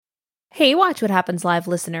Hey, Watch What Happens Live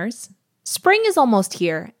listeners. Spring is almost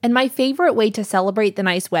here, and my favorite way to celebrate the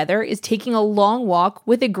nice weather is taking a long walk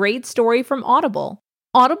with a great story from Audible.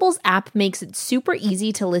 Audible's app makes it super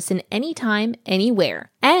easy to listen anytime,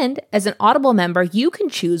 anywhere. And as an Audible member, you can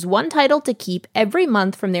choose one title to keep every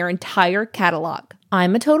month from their entire catalog.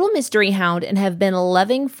 I'm a total mystery hound and have been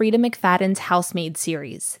loving Frida McFadden's Housemaid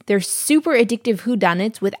series. They're super addictive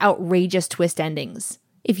whodunits with outrageous twist endings.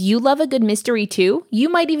 If you love a good mystery too, you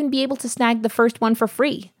might even be able to snag the first one for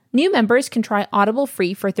free. New members can try Audible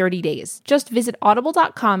free for 30 days. Just visit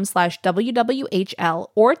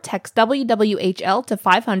audible.com/WWHL or text WWHL to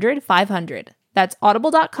 500-500. That's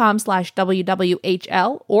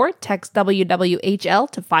audible.com/WWHL or text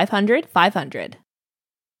WWHL to 500-500.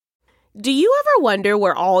 Do you ever wonder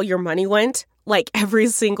where all your money went? Like every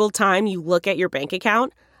single time you look at your bank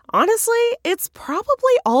account? Honestly, it's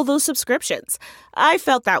probably all those subscriptions. I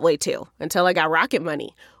felt that way too, until I got Rocket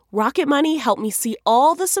Money. Rocket Money helped me see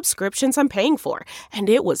all the subscriptions I'm paying for, and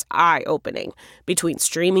it was eye-opening. Between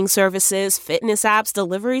streaming services, fitness apps,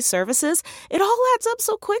 delivery services, it all adds up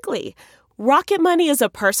so quickly. Rocket Money is a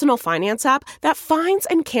personal finance app that finds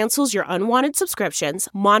and cancels your unwanted subscriptions,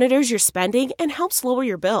 monitors your spending, and helps lower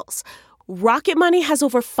your bills. Rocket Money has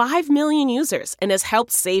over 5 million users and has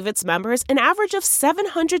helped save its members an average of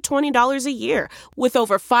 $720 a year, with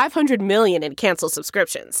over 500 million in canceled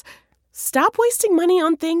subscriptions. Stop wasting money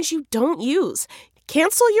on things you don't use.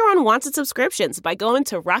 Cancel your unwanted subscriptions by going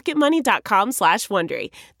to rocketmoney.com/Wondery.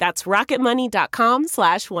 That's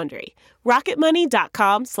rocketmoney.com/Wondery.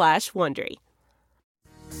 rocketmoney.com/Wondery.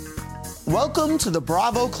 Welcome to the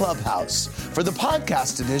Bravo Clubhouse for the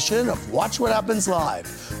podcast edition of Watch What Happens Live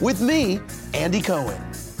with me, Andy Cohen.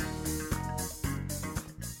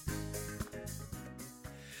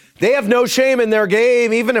 They have no shame in their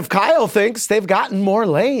game, even if Kyle thinks they've gotten more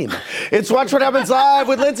lame. It's Watch What Happens Live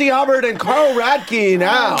with Lindsay Hubbard and Carl Radke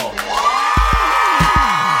now.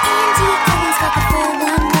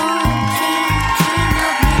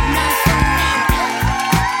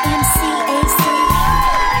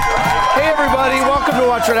 Welcome to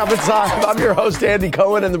Watch What Happens Live. I'm your host, Andy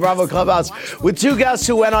Cohen, in the Bravo Clubhouse with two guests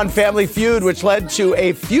who went on Family Feud, which led to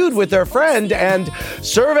a feud with their friend, and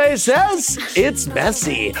survey says it's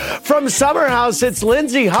messy. From Summer House, it's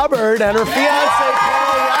Lindsay Hubbard and her fiancé,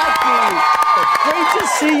 Carl Radke. Great to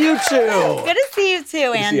see you two. Good to see you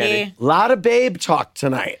too, Andy. A lot of babe talk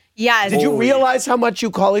tonight. Yes. Did you realize how much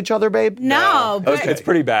you call each other babe? No, but it's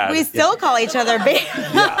pretty bad. we still call each other babe.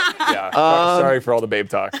 Yeah. Sorry for all the babe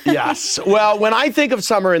talk. Yes. Well, when I think of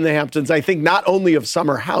summer in the Hamptons, I think not only of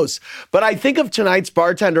Summer House, but I think of tonight's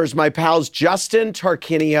bartenders, my pals Justin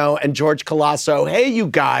Tarquinio and George Colasso. Hey, you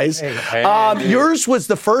guys. Hey. Yours was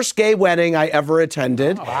the first gay wedding I ever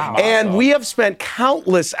attended. Oh, wow. And we have spent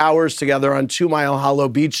countless hours together on 2 Mile Hollow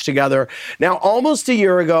Beach together. Now, almost a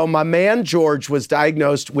year ago, my man George was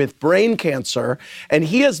diagnosed with brain cancer, and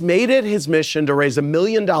he has made it his mission to raise $1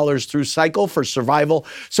 million through Cycle for Survival.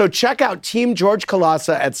 So check out Team George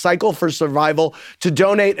Colasso at Cycle for Survival to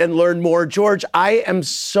donate and learn more. George, I am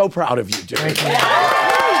so proud of you, dude. Thank you.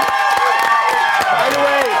 By the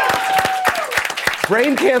way,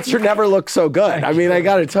 brain cancer never looked so good. I mean, I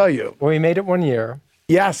got to tell you. Well, we made it 1 year.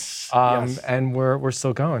 Yes. And we're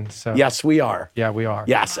still going. So yes, we are. Yeah, we are.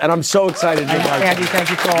 Yes, and I'm so excited. Andy, thank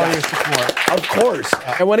you for all your support. Of course.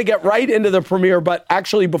 I want to get right into the premiere, but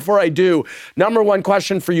actually, before I do, number one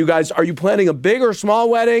question for you guys: are you planning a big or small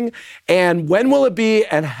wedding? And when will it be?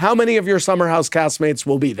 And how many of your Summer House castmates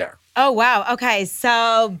will be there? Oh, wow. Okay,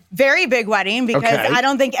 so very big wedding because I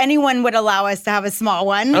don't think anyone would allow us to have a small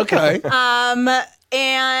one. Okay.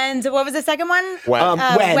 And what was the second one? When?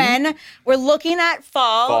 When. We're looking at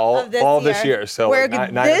fall of this year. So we're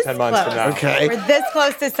like 9 or 10 months from now. Okay. We're this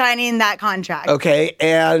close to signing that contract. Okay,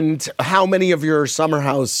 and how many of your Summer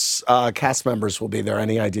House cast members will be there?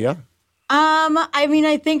 Any idea? I mean,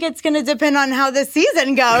 I think it's going to depend on how the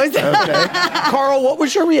season goes. Okay. Carl, what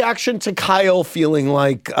was your reaction to Kyle feeling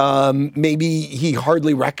like maybe he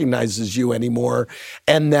hardly recognizes you anymore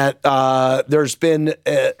and that there's been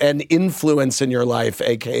an influence in your life,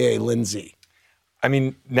 a.k.a. Lindsay? I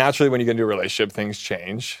mean, naturally, when you get into a relationship, things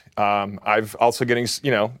change. I've also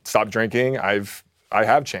stopped drinking. I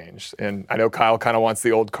have changed. And I know Kyle kind of wants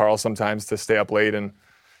the old Carl sometimes to stay up late and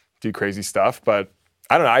do crazy stuff, but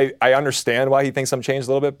I don't know. I understand why he thinks I'm changed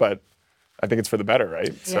a little bit, but I think it's for the better,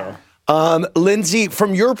 right? Yeah. So, Lindsay,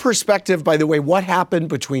 from your perspective, by the way, what happened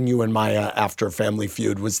between you and Maya after Family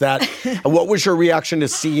Feud? Was that what was your reaction to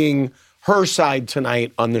seeing her side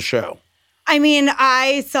tonight on the show? I mean,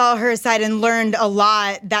 I saw her side and learned a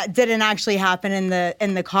lot that didn't actually happen in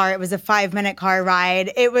the car. It was a 5-minute car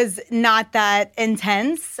ride. It was not that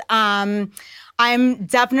intense. I'm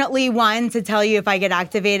definitely one to tell you if I get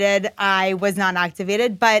activated. I was not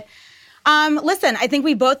activated, but listen, I think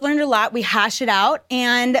we both learned a lot. We hashed it out,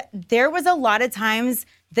 and there was a lot of times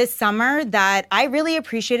this summer that I really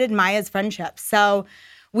appreciated Maya's friendship. So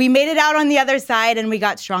we made it out on the other side, and we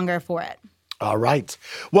got stronger for it. All right.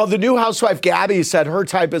 Well, the new housewife, Gabby, said her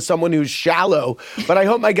type is someone who's shallow, but I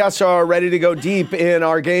hope my guests are ready to go deep in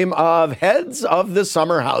our game of Heads of the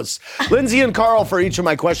Summer House. Lindsay and Carl, for each of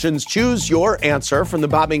my questions, choose your answer from the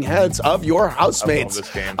bobbing heads of your housemates. I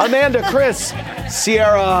love this game. Amanda, Chris,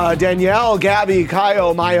 Sierra, Danielle, Gabby,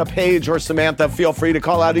 Kyle, Maya, Paige, or Samantha, feel free to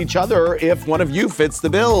call out each other if one of you fits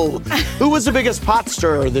the bill. Who was the biggest pot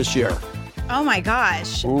stirrer this year? Oh my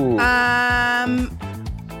gosh. Ooh.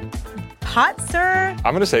 Hot sir?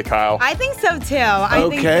 I'm going to say Kyle. I think so too. I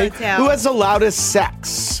think so too. Who has the loudest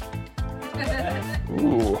sex?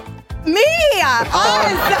 Ooh. Me!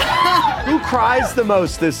 Who cries the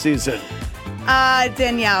most this season?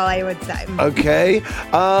 Danielle, I would say. Okay.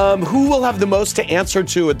 Who will have the most to answer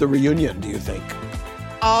to at the reunion, do you think?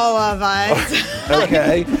 All of us.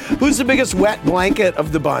 Okay. Who's the biggest wet blanket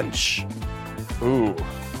of the bunch? Ooh.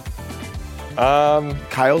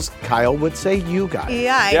 Kyle would say you guys.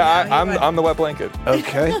 Yeah, I'm the wet blanket.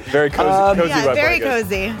 Okay. Very cozy, yeah, wet very blanket.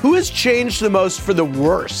 cozy. Who has changed the most for the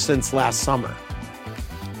worse since last summer?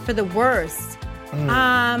 For the worst.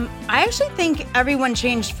 I actually think everyone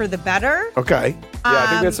changed for the better. Okay. Yeah, I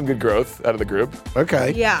think we had some good growth out of the group.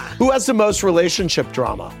 Okay. Yeah. Who has the most relationship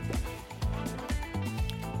drama?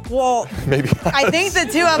 Well, Maybe. I think the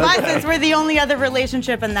two of us, since we're the only other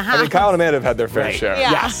relationship in the house. I mean, Kyle and Amanda have had their fair share.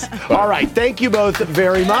 Yeah. Yes. All right. Thank you both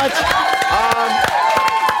very much.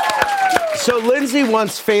 So Lindsay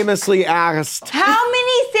once famously asked, How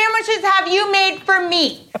many sandwiches have you made for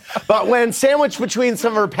me? but when sandwiched between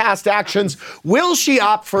some of her past actions, will she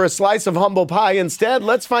opt for a slice of humble pie instead?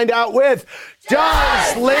 Let's find out with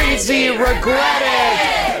Does Lindsay regret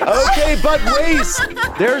it? Okay, but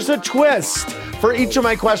wait, there's a twist. For each of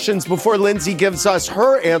my questions, before Lindsay gives us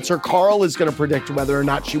her answer, Carl is going to predict whether or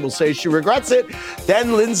not she will say she regrets it.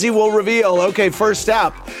 Then Lindsay will reveal. Okay, first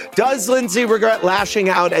up, does Lindsay regret lashing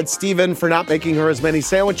out at Steven for not making her as many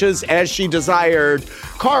sandwiches as she desired?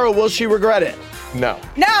 Carl, will she regret it? No.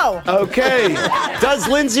 No. Okay. Does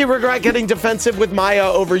Lindsay regret getting defensive with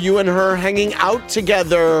Maya over you and her hanging out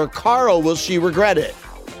together? Carl, will she regret it?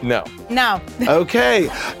 No. No. Okay.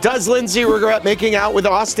 Does Lindsay regret making out with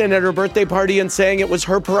Austin at her birthday party and saying it was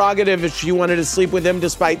her prerogative if she wanted to sleep with him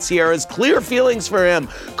despite Sierra's clear feelings for him?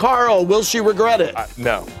 Carl, will she regret it?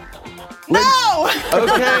 No. No.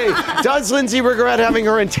 Okay. Does Lindsay regret having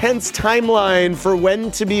her intense timeline for when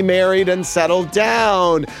to be married and settle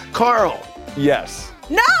down? Carl. Yes.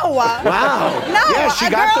 No. Wow. No. Yeah, she a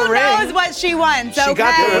got girl the ring. knows what she wants. She okay?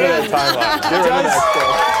 got the Get rid ring. of the timeline. Get rid of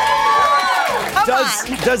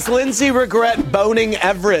that Does Lindsay regret boning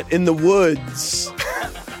Everett in the woods? stuff.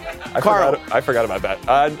 Carl. I forgot about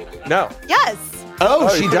that. No. Yes. Oh,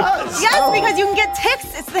 she does. Yes, Oh. because you can get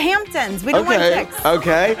ticks. It's the Hamptons. We don't want Okay. ticks.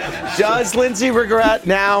 Okay. Does Lindsay regret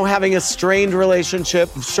now having a strained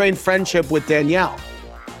friendship with Danielle?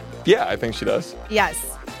 Yeah, I think she does. Yes.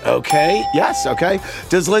 Okay. Yes. Okay.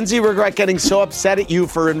 Does Lindsay regret getting so upset at you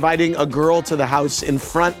for inviting a girl to the house in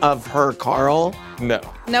front of her, Carl? No.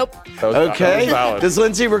 Nope. That was, Okay. That was valid. Does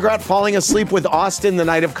Lindsay regret falling asleep with Austin the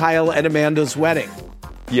night of Kyle and Amanda's wedding?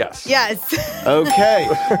 Yes. Yes. Okay.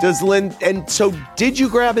 And so did you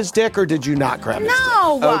grab his dick or did you not grab his dick?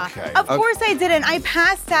 No. Okay. Of course I didn't. I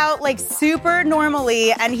passed out like super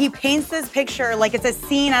normally, and he paints this picture like it's a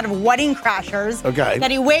scene out of Wedding Crashers. Okay. That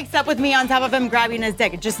he wakes up with me on top of him grabbing his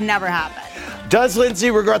dick. It just never happened. Does Lindsay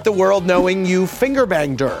regret the world knowing you finger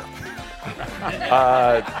banged her?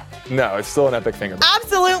 No, it's still an epic finger.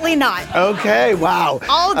 Absolutely not. Okay, wow.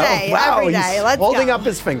 All day, Oh, wow. every day. He's Let's holding go. up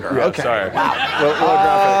his finger. Yeah, okay. sorry. Wow. Little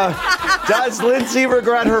graphic. Does Lindsay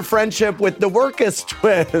regret her friendship with the Workus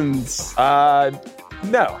twins?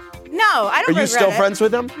 No. No, I don't Are you regret still it. friends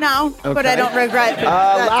with them? No, but Okay. I don't regret that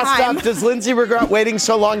Last time. up, does Lindsay regret waiting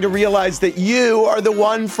so long to realize that you are the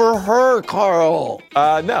one for her, Carl?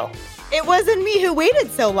 No. It wasn't me who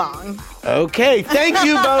waited so long. Okay, thank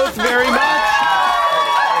you both very much.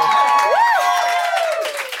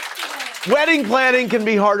 Wedding planning can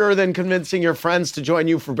be harder than convincing your friends to join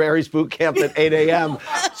you for Barry's boot camp at 8 a.m.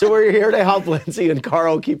 So we're here to help Lindsay and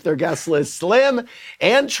Carl keep their guest list slim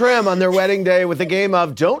and trim on their wedding day with a game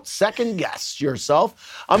of Don't Second Guess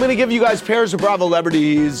Yourself. I'm going to give you guys pairs of Bravo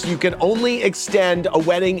celebrities. You can only extend a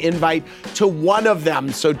wedding invite to one of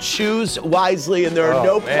them, so choose wisely, and there are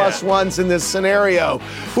no plus ones in this scenario.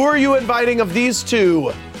 Who are you inviting of these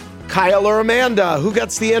two? Kyle or Amanda? Who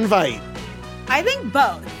gets the invite? I think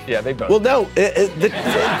both. Yeah, they both. Well, no, you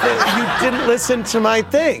didn't listen to my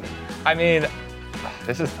thing. I mean,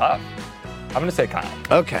 this is tough. I'm going to say Kyle.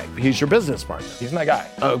 Okay, he's your business partner. He's my guy.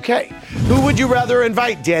 Okay. Who would you rather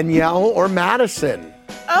invite, Danielle or Madison?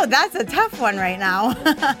 Oh, that's a tough one right now.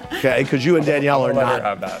 Okay, because you and Danielle are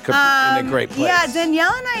not in a great place. Yeah,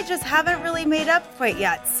 Danielle and I just haven't really made up quite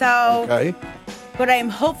yet. So, Okay. But I'm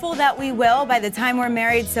hopeful that we will by the time we're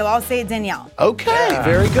married. So I'll say Danielle. Okay,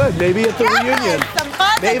 very good. Maybe at the reunion. Some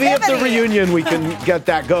Maybe at the positivity. reunion we can get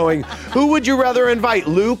that going. Who would you rather invite,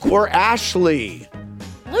 Luke or Ashley?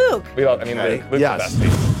 Luke. Luke's Yes. the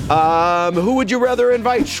bestie. Who would you rather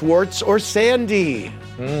invite, Schwartz or Sandy?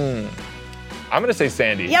 I'm going to say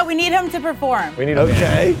Sandy. Yeah, we need him to perform. We need a man.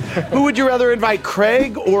 Okay. Who would you rather invite,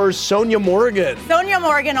 Craig or Sonia Morgan? Sonia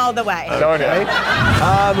Morgan all the way. Sonia.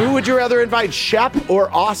 Who would you rather invite, Shep or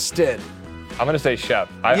Austin? I'm going to say Shep.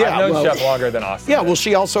 I've Yeah, known well- Shep longer than Austin. Yeah, well,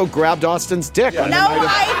 she also grabbed Austin's dick. on the No, night of-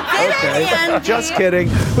 I didn't, Andy. Just kidding.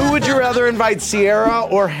 Who would you rather invite, Sierra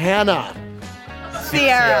or Hannah?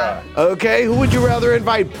 Sierra. Okay. Who would you rather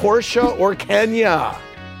invite, Portia or Kenya?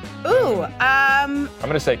 Ooh, I'm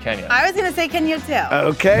going to say Kenya. I was gonna say Kenya too.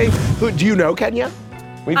 Okay. Who do you know, Kenya?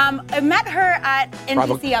 I met her at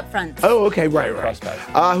NBC Upfront. Oh, okay, right. Prospect.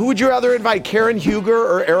 Who would you rather invite, Karen Huger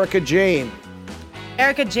or Erica Jane?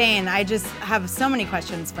 Erica Jane. I just have so many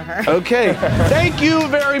questions for her. Okay. Thank you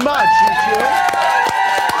very much, you two.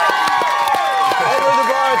 Over the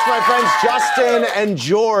bar, it's my friends Justin and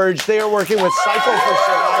George. They are working with Cycle for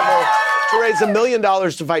Survival to raise $1 million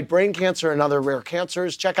to fight brain cancer and other rare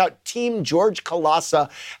cancers. Check out Team George Kalasa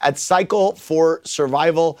at Cycle for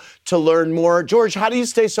Survival to learn more. George, how do you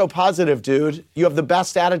stay so positive, dude? You have the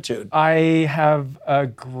best attitude. I have a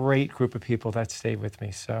great group of people that stay with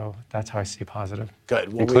me, so that's how I stay positive.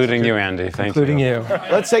 Good. Well, Including you, Andy. Thank Including you. you.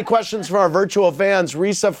 Let's take questions from our virtual fans.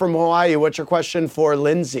 Risa from Hawaii, what's your question for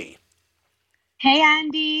Lindsay? Hey,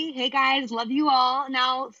 Andy. Hey, guys. Love you all.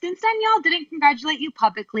 Now, since Danielle didn't congratulate you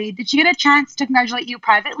publicly, did she get a chance to congratulate you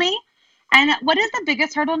privately? And what is the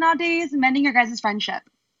biggest hurdle nowadays in mending your guys' friendship?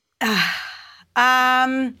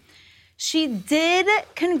 She did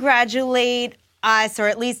congratulate us, or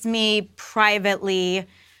at least me, privately.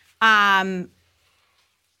 I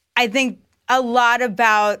think a lot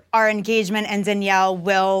about our engagement and Danielle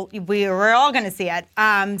we're all going to see it.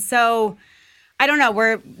 So I don't know.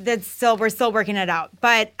 We're still working it out.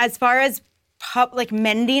 But as far as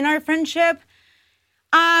mending our friendship,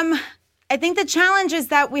 I think the challenge is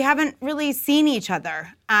that we haven't really seen each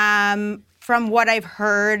other. From what I've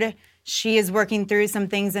heard, she is working through some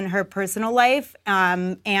things in her personal life,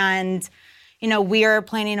 and we are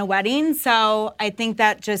planning a wedding. So I think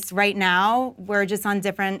that just right now we're just on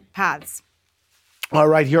different paths. All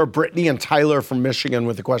right, here are Brittany and Tyler from Michigan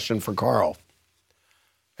with a question for Carl.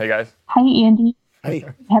 Hey, guys. Hi, Andy. Hey.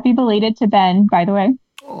 Happy belated to Ben, by the way.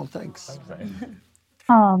 Oh, thanks.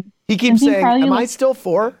 Um, He keeps Lindsay, saying, Carl, you am I look- still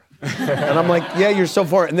 4? And I'm like, yeah, you're still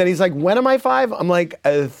 4. And then he's like, when am I 5? I'm like,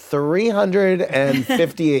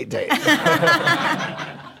 358 days.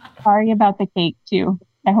 Sorry about the cake, too.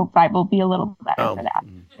 I hope 5 will be a little better for that.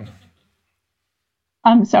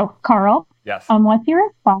 So, Carl, Yes. what's your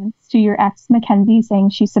response to your ex, Mackenzie, saying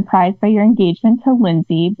she's surprised by your engagement to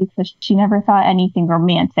Lindsay because she never thought anything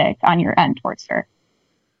romantic on your end towards her?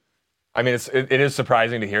 I mean, it is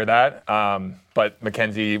surprising to hear that, but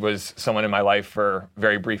Mackenzie was someone in my life for a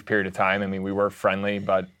very brief period of time. I mean, we were friendly,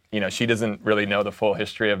 but she doesn't really know the full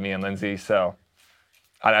history of me and Lindsay, so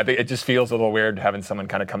I think it just feels a little weird having someone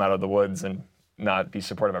kind of come out of the woods and not be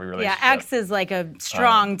supportive of your relationship. Yeah, ex is like a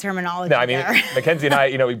strong terminology No, I mean, there. Mackenzie and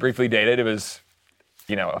I, we briefly dated. It was,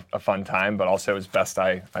 a fun time, but also it was best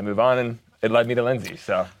I move on, and it led me to Lindsay,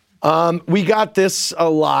 so. We got this a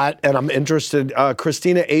lot, and I'm interested.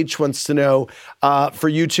 Christina H. wants to know, for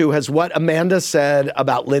you two, has what Amanda said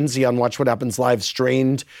about Lindsay on Watch What Happens Live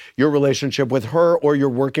strained your relationship with her or your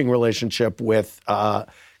working relationship with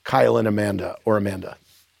Kyle and Amanda, or Amanda?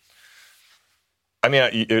 I mean,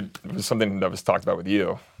 it was something that was talked about with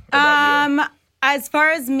you. About you. As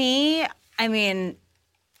far as me, I mean,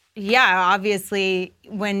 yeah, obviously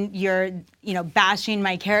when you're, bashing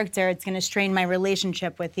my character, it's going to strain my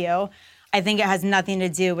relationship with you. I think it has nothing to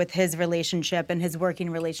do with his relationship and his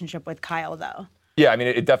working relationship with Kyle, though. Yeah, I mean,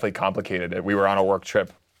 it definitely complicated it. We were on a work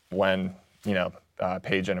trip when,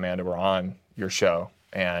 Paige and Amanda were on your show.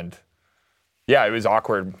 And yeah, it was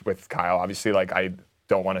awkward with Kyle. Obviously, like, I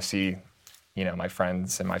don't want to see, my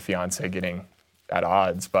friends and my fiance getting at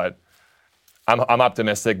odds, but I'm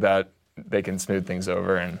optimistic that they can smooth things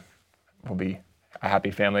over and we'll be a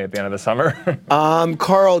happy family at the end of the summer.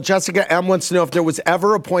 Carl, Jessica M wants to know if there was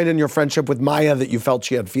ever a point in your friendship with Maya that you felt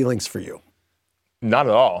she had feelings for you. Not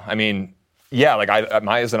at all. I mean, yeah, like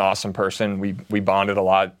Maya's an awesome person. We bonded a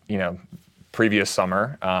lot, previous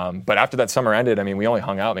summer. But after that summer ended, I mean, we only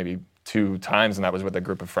hung out maybe 2 times, and that was with a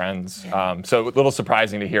group of friends. Yeah. So a little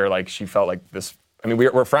surprising to hear, like, she felt like this. I mean,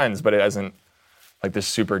 we're friends, but it isn't like this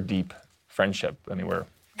super deep friendship. I mean,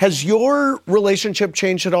 Has your relationship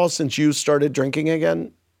changed at all since you started drinking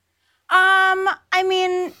again? I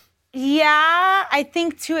mean, yeah, I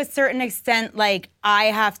think to a certain extent, like, I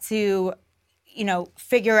have to,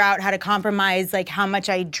 figure out how to compromise, like, how much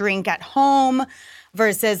I drink at home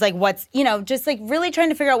versus, like, what's, just, like, really trying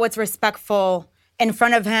to figure out what's respectful in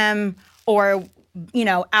front of him or,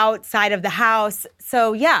 outside of the house.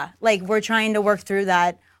 So, yeah, like, we're trying to work through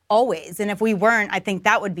that always. And if we weren't, I think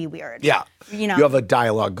that would be weird. Yeah. You have a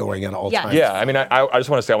dialogue going at all times. Yeah, I mean, I just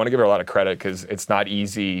want to say, I want to give her a lot of credit because it's not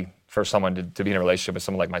easy for someone to be in a relationship with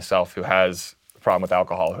someone like myself who has a problem with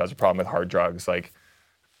alcohol, who has a problem with hard drugs. Like,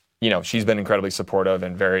 she's been incredibly supportive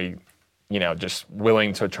and very, just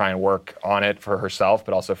willing to try and work on it for herself,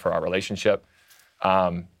 but also for our relationship.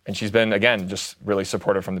 And she's been, again, just really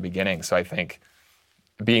supportive from the beginning. So I think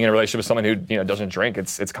being in a relationship with someone who, doesn't drink,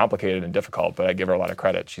 it's complicated and difficult, but I give her a lot of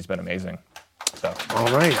credit. She's been amazing. So. All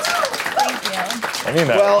right. Thank you. I mean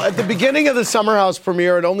that. Well, at the beginning of the Summer House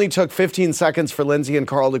premiere, it only took 15 seconds for Lindsay and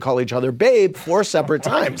Carl to call each other babe 4 separate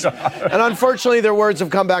times. And unfortunately, their words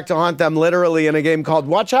have come back to haunt them literally in a game called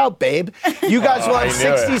Watch Out, Babe. You guys will have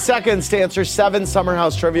 60 seconds to answer 7 Summer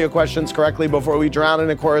House trivia questions correctly before we drown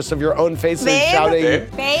in a chorus of your own faces shouting.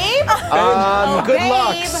 Babe? Good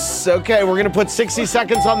luck. Okay, we're going to put 60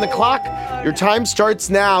 seconds on the clock. Your time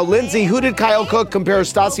starts now. Lindsay, who did Kyle Cook compare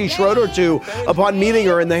Stassi Schroeder to upon meeting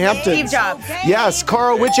her in the Hamptons? Steve Jobs. Yes.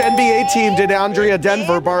 Carl, which NBA team did Andrea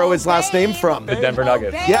Denver borrow his last name from? The Denver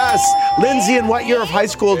Nuggets. Yes. Lindsay, in what year of high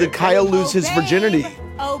school did Kyle lose his virginity?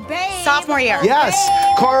 Sophomore year. Yes.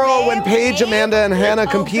 Carl, when Paige, Amanda, and Hannah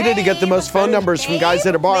competed to get the most phone numbers from guys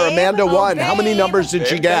at a bar, Amanda won. How many numbers did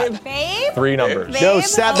she get? 3 numbers. No,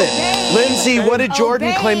 7. Lindsay, what did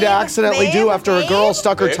Jordan claim to accidentally do after a girl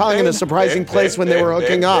stuck her tongue in a surprising place when they were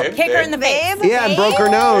hooking up? Kick her in the face. Yeah, and broke her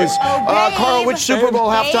nose. Carl, which Super Bowl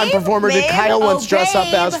halftime performer did Kyle once dress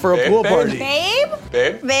up as for a pool party?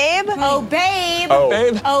 Babe? Oh, babe. Oh,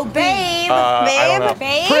 babe. Oh, babe. I don't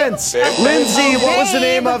know. Prince. Lindsay, what was the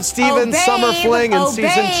name of Steven's summer fling in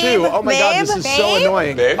season 2? Oh my God, this is so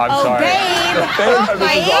annoying. I'm sorry. This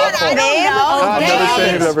is awful. I've never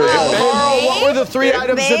said it ever. Carl, what were the 3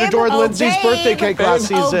 items that adored Lindsay's birthday cake last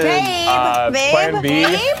season? Plan B.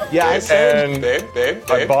 Yes. And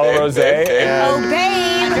a bottle of rosé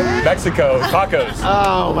and Mexico tacos.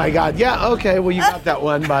 Oh my God. Yeah. Okay. Well, you got that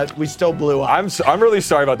one, but we still blew up. I'm really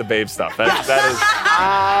sorry about the babe stuff.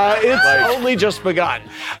 That is. It's only just begun.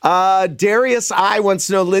 Darius I wants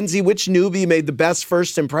to know, Lindsay, which newbie made the best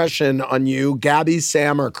first impression on you, Gabby,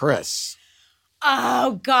 Sam, or Chris?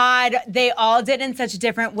 Oh, God. They all did in such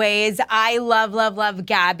different ways. I love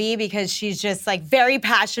Gabby because she's just, like, very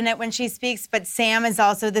passionate when she speaks. But Sam is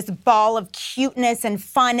also this ball of cuteness and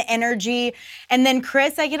fun energy. And then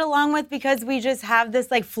Chris I get along with because we just have this,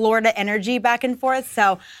 like, Florida energy back and forth.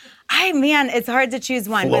 So, it's hard to choose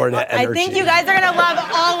one. Florida energy. I think you guys are going to love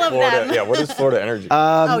all of them. Yeah, what is Florida energy?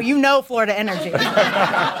 Florida energy.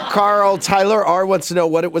 Carl, Tyler R. wants to know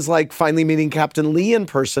what it was like finally meeting Captain Lee in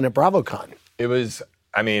person at BravoCon. It was,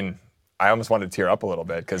 I almost wanted to tear up a little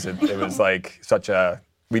bit because it was like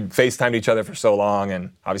we'd FaceTimed each other for so long,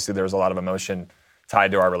 and obviously there was a lot of emotion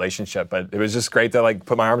tied to our relationship, but it was just great to, like,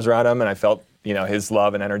 put my arms around him, and I felt, his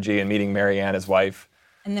love and energy, and meeting Marianne, his wife.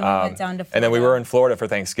 And then we went down to Florida. And then we were in Florida for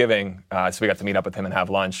Thanksgiving, so we got to meet up with him and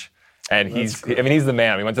have lunch. And he's the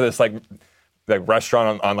man. We went to this, like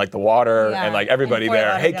restaurant on like the water, and like everybody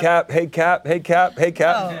there. Hey Cap, hey Cap, hey Cap, hey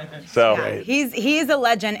Cap. Oh. So yeah, he's a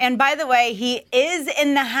legend. And by the way, he is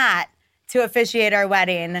in the hat to officiate our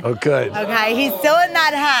wedding. Oh, good. Okay, he's still in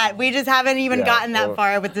that hat. We just haven't even gotten that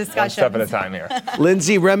far with discussions. One step at a time here.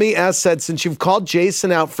 Lindsay, Remy S. said, since you've called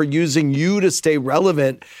Jason out for using you to stay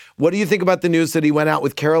relevant, what do you think about the news that he went out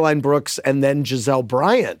with Caroline Brooks and then Giselle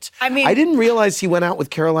Bryant? I didn't realize he went out with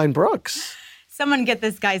Caroline Brooks. Someone get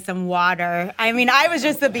this guy some water. I was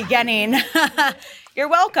just the beginning. You're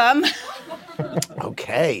welcome.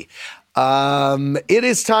 Okay. It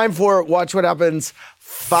is time for Watch What Happens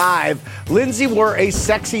 5. Lindsay wore a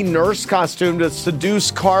sexy nurse costume to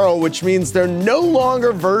seduce Carl, which means they're no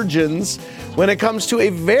longer virgins when it comes to a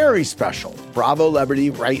very special Bravo Celebrity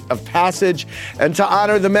Rite of Passage. And to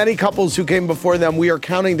honor the many couples who came before them, we are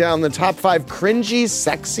counting down the top 5 cringy,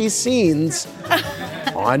 sexy scenes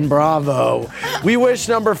on Bravo. We wish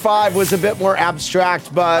number 5 was a bit more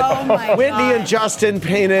abstract, but Whitney and Justin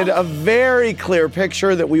painted a very clear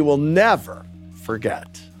picture that we will never forget.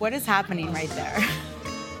 What is happening right there?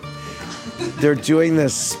 They're doing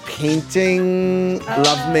this painting,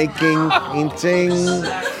 lovemaking painting.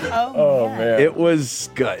 Oh, man. It was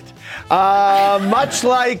good. Much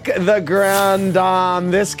like the Grand Dame,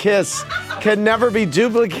 this kiss can never be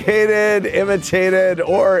duplicated, imitated,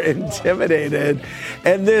 or intimidated.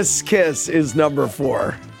 And this kiss is number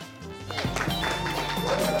 4.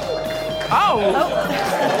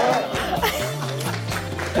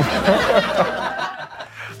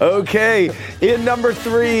 Okay, in number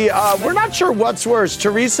 3, we're not sure what's worse,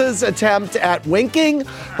 Teresa's attempt at winking,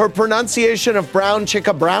 her pronunciation of brown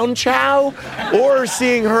chicka brown chow, or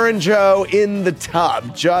seeing her and Joe in the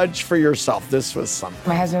tub. Judge for yourself. This was something.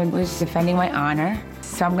 My husband was defending my honor,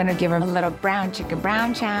 so I'm gonna give her a little brown chicka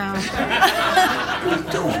brown chow. What are you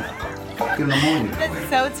doing? Good in the morning. That's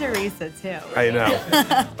so Teresa, too. I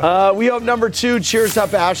know. We hope number 2 cheers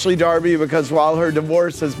up Ashley Darby, because while her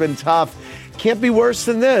divorce has been tough, can't be worse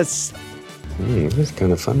than this. That's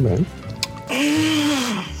kind of fun, man.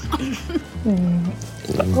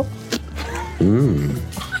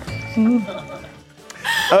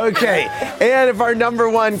 Okay, and if our number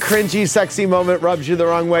 1 cringy, sexy moment rubs you the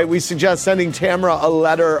wrong way, we suggest sending Tamara a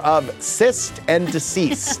letter of cyst and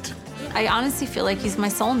deceased. I honestly feel like he's my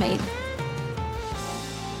soulmate.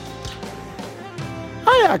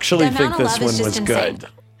 I actually The think amount of this love is one was just good.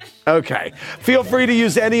 insane. Okay. Feel free to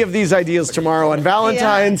use any of these ideas tomorrow on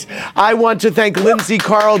Valentine's. I want to thank Lindsay,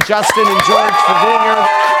 Carl, Justin, and George for being here.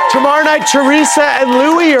 Tomorrow night, Teresa and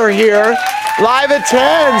Louie are here, live at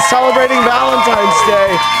 10, celebrating Valentine's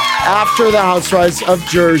Day after the Housewives of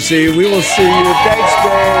Jersey. We will see you. Thanks,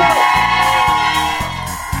 babe.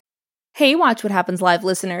 Hey, Watch What Happens Live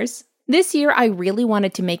listeners. This year, I really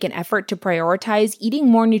wanted to make an effort to prioritize eating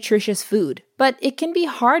more nutritious food, but it can be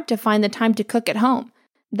hard to find the time to cook at home.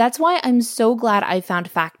 That's why I'm so glad I found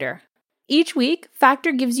Factor. Each week,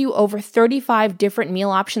 Factor gives you over 35 different meal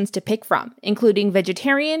options to pick from, including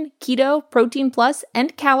vegetarian, keto, protein plus,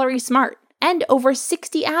 and calorie smart, and over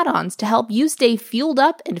 60 add-ons to help you stay fueled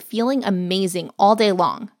up and feeling amazing all day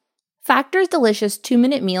long. Factor's delicious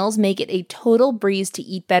 2-minute meals make it a total breeze to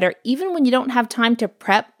eat better even when you don't have time to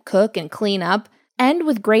prep, cook, and clean up. And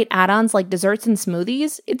with great add-ons like desserts and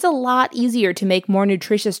smoothies, it's a lot easier to make more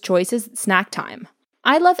nutritious choices at snack time.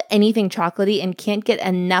 I love anything chocolatey and can't get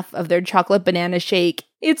enough of their chocolate banana shake.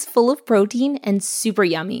 It's full of protein and super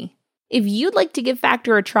yummy. If you'd like to give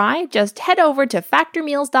Factor a try, just head over to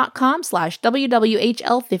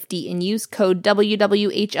factormeals.com/WWHL50 and use code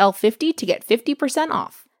WWHL50 to get 50%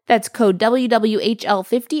 off. That's code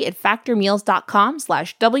WWHL50 at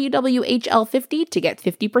factormeals.com/WWHL50 to get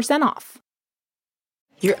 50% off.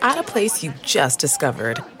 You're at a place you just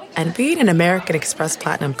discovered. And being an American Express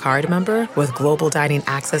Platinum card member with Global Dining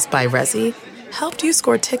Access by Resy helped you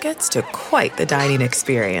score tickets to quite the dining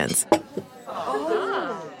experience.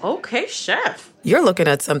 Oh, okay, chef. You're looking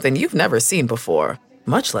at something you've never seen before,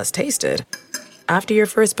 much less tasted. After your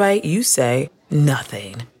first bite, you say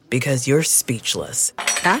nothing because you're speechless.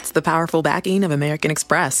 That's the powerful backing of American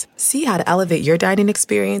Express. See how to elevate your dining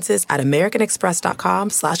experiences at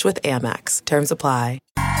americanexpress.com/withAmex. Terms apply.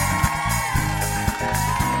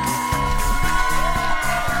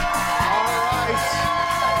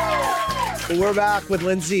 We're back with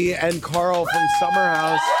Lindsay and Carl from Summer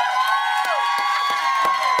House.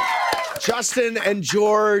 Justin and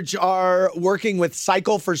George are working with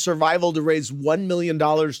Cycle for Survival to raise $1 million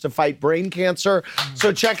to fight brain cancer.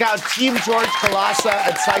 So check out Team George Kalasa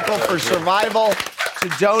at Cycle for Survival to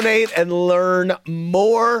donate and learn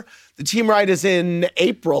more. The team ride is in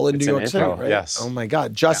April in New York City, right? Yes. Oh my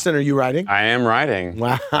God. Justin, are you riding? I am riding.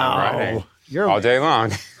 Wow. I'm riding. You're all day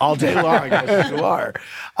long. All day long, yes, you are.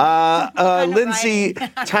 Lindsay,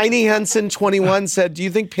 Tiny Henson 21 said, do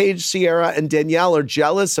you think Paige, Sierra, and Danielle are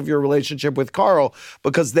jealous of your relationship with Carl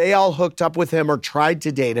because they all hooked up with him or tried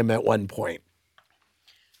to date him at one point?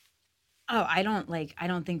 Oh, I don't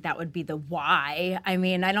think that would be the why. I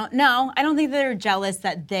mean, I don't know. I don't think they're jealous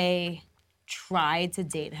that they tried to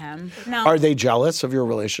date him. No. Are they jealous of your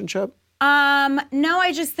relationship? No,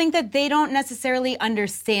 I just think that they don't necessarily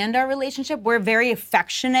understand our relationship. We're very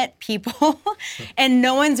affectionate people, and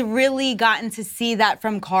no one's really gotten to see that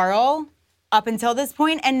from Carl. up until this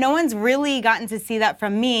point, and no one's really gotten to see that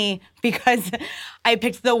from me because I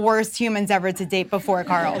picked the worst humans ever to date before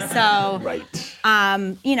Carl. So, right.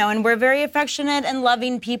 And we're very affectionate and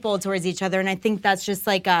loving people towards each other, and I think that's just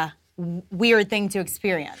like a weird thing to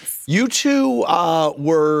experience. You two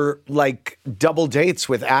were like double dates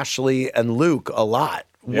with Ashley and Luke a lot.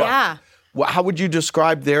 Yeah. How would you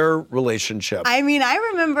describe their relationship? I mean, I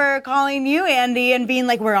remember calling you, Andy, and being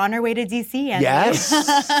like, we're on our way to D.C., Andy. Yes.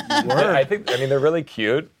 They're really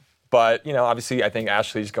cute. But, obviously, I think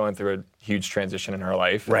Ashley's going through a huge transition in her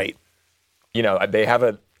life. Right. They have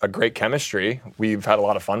a great chemistry. We've had a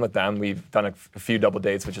lot of fun with them. We've done a few double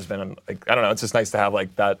dates, which has been, it's just nice to have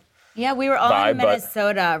like that. Yeah, we were all in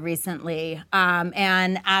Minnesota recently,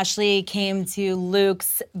 and Ashley came to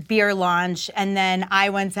Luke's beer launch, and then I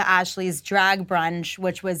went to Ashley's drag brunch,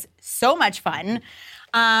 which was so much fun.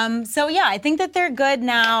 I think that they're good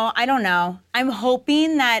now. I don't know. I'm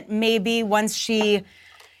hoping that maybe once she,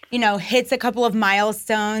 hits a couple of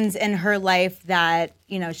milestones in her life that,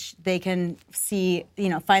 they can see,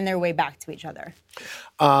 find their way back to each other.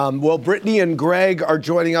 Brittany and Greg are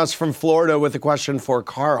joining us from Florida with a question for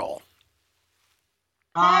Carl.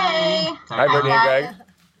 Hi. Hi, Brittany and Greg.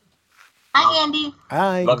 Hi, Andy.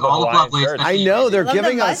 Hi. Love I know, they're Love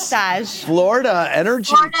giving the us mustache. Florida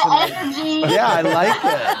energy tonight. Energy. Yeah,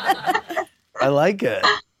 I like it.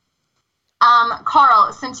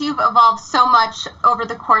 Carl, since you've evolved so much over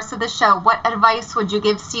the course of the show, what advice would you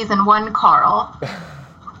give season 1 Carl?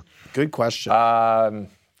 Good question.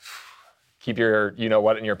 Keep your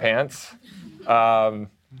you-know-what in your pants. I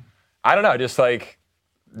don't know, just like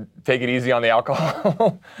take it easy on the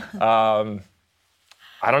alcohol.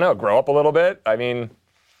 I don't know, grow up a little bit. I mean,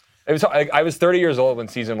 I was 30 years old when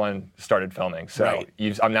season 1 started filming, so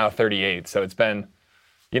I'm now 38, so it's been,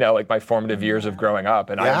 like my formative years of growing up,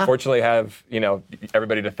 and I unfortunately have,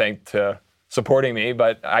 everybody to thank to supporting me,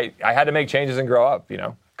 but I had to make changes and grow up,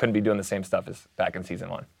 couldn't be doing the same stuff as back in season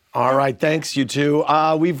 1. All right, thanks, you two.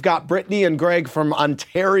 We've got Brittany and Greg from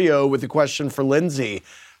Ontario with a question for Lindsay.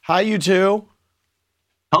 Hi, you two.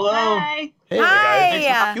 Hello. Hi. Hey, Hi.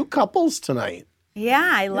 guys. You couples tonight. Yeah,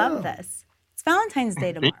 I love this. It's Valentine's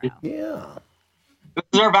Day tomorrow. Yeah. This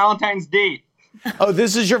is our Valentine's date. Oh,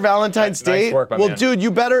 this is your Valentine's date? Nice work, my man. Dude,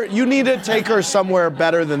 you need to take her somewhere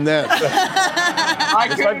better than this.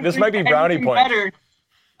 This might be brownie points.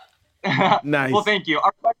 Nice. Well, thank you.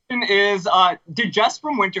 Our question is, did Jess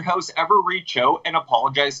from Winterhouse ever reach out and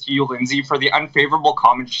apologize to you, Lindsay, for the unfavorable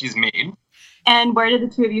comments she's made? And where did the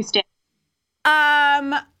two of you stand?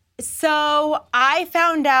 So I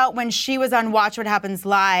found out when she was on Watch What Happens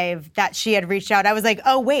Live that she had reached out. I was like,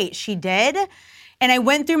 oh, wait, she did? And I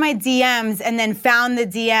went through my DMs and then found the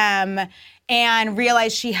DM and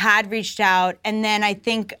realized she had reached out. And then I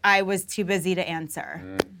think I was too busy to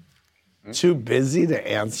answer. Too busy to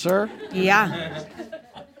answer? Yeah.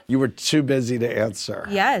 You were too busy to answer?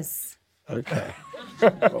 Yes. Okay.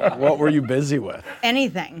 What were you busy with?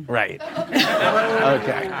 Anything. Right.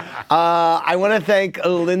 Okay. I want to thank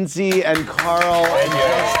Lindsay and Carl and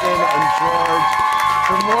Justin and George.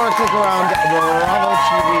 For more, click around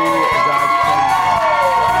BravoTV.com.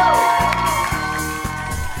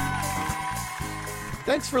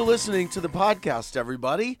 Thanks for listening to the podcast,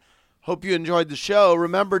 everybody. Hope you enjoyed the show.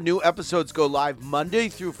 Remember, new episodes go live Monday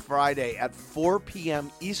through Friday at 4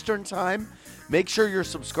 p.m. Eastern Time. Make sure you're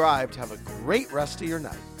subscribed. Have a great rest of your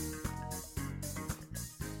night.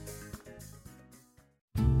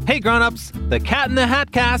 Hey grown-ups, the Cat in the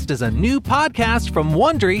Hat Cast is a new podcast from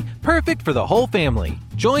Wondery, perfect for the whole family.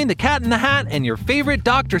 Join the Cat in the Hat and your favorite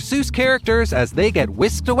Dr. Seuss characters as they get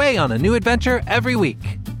whisked away on a new adventure every week.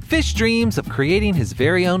 Fish dreams of creating his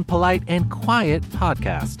very own polite and quiet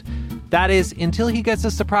podcast. That is, until he gets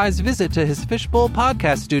a surprise visit to his Fishbowl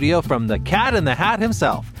podcast studio from the Cat in the Hat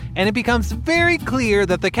himself, and it becomes very clear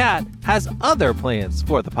that the cat has other plans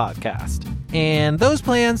for the podcast. And those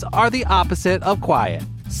plans are the opposite of quiet.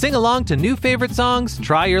 Sing along to new favorite songs,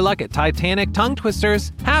 try your luck at Titanic tongue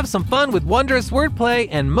twisters, have some fun with wondrous wordplay,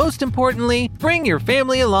 and most importantly, bring your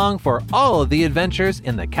family along for all of the adventures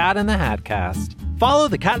in the Cat in the Hat Cast. Follow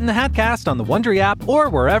the Cat in the Hat Cast on the Wondery app or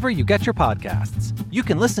wherever you get your podcasts. You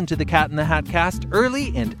can listen to the Cat in the Hat Cast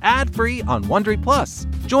early and ad-free on Wondery Plus.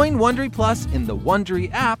 Join Wondery Plus in the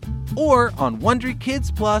Wondery app or on Wondery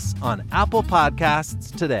Kids Plus on Apple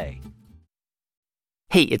Podcasts today.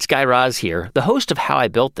 Hey, it's Guy Raz here, the host of How I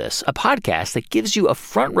Built This, a podcast that gives you a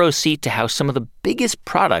front row seat to how some of the biggest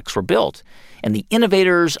products were built and the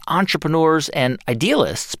innovators, entrepreneurs, and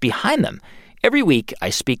idealists behind them. Every week,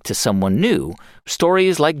 I speak to someone new.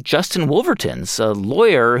 Stories like Justin Wolverton's, a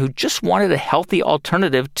lawyer who just wanted a healthy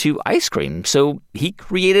alternative to ice cream, so he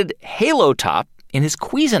created Halo Top in his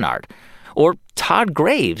Cuisinart. Or Todd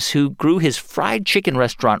Graves, who grew his fried chicken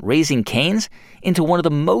restaurant Raising Cane's into one of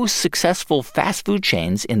the most successful fast food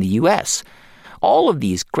chains in the U.S. All of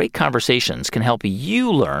these great conversations can help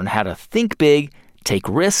you learn how to think big, take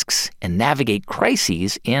risks, and navigate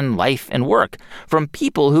crises in life and work from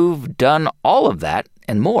people who've done all of that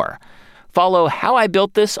and more. Follow How I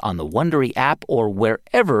Built This on the Wondery app or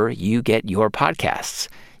wherever you get your podcasts.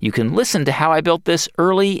 You can listen to How I Built This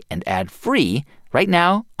early and ad-free right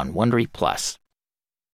now on Wondery Plus.